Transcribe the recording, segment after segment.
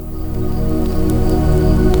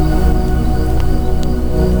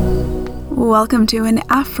Welcome to an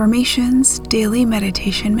Affirmations Daily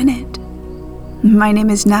Meditation Minute. My name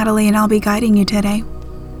is Natalie and I'll be guiding you today.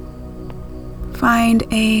 Find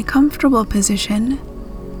a comfortable position,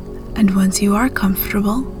 and once you are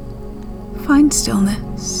comfortable, find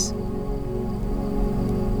stillness.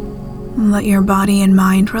 Let your body and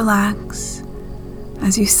mind relax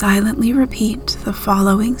as you silently repeat the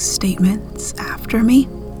following statements after me.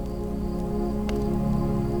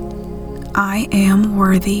 I am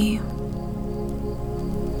worthy.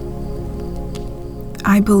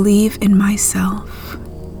 I believe in myself.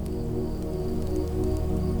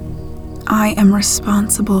 I am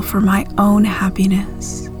responsible for my own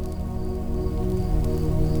happiness.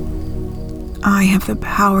 I have the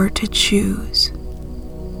power to choose.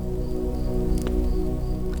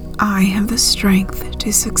 I have the strength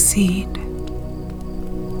to succeed.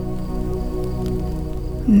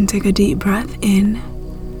 And take a deep breath in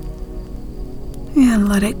and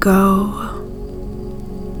let it go.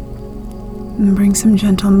 And bring some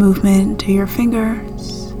gentle movement to your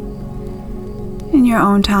fingers. In your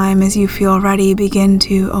own time, as you feel ready, begin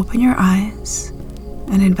to open your eyes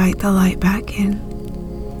and invite the light back in.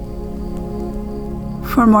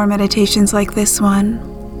 For more meditations like this one,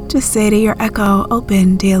 just say to your echo,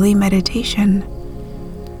 "Open daily meditation."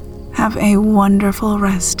 Have a wonderful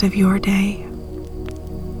rest of your day.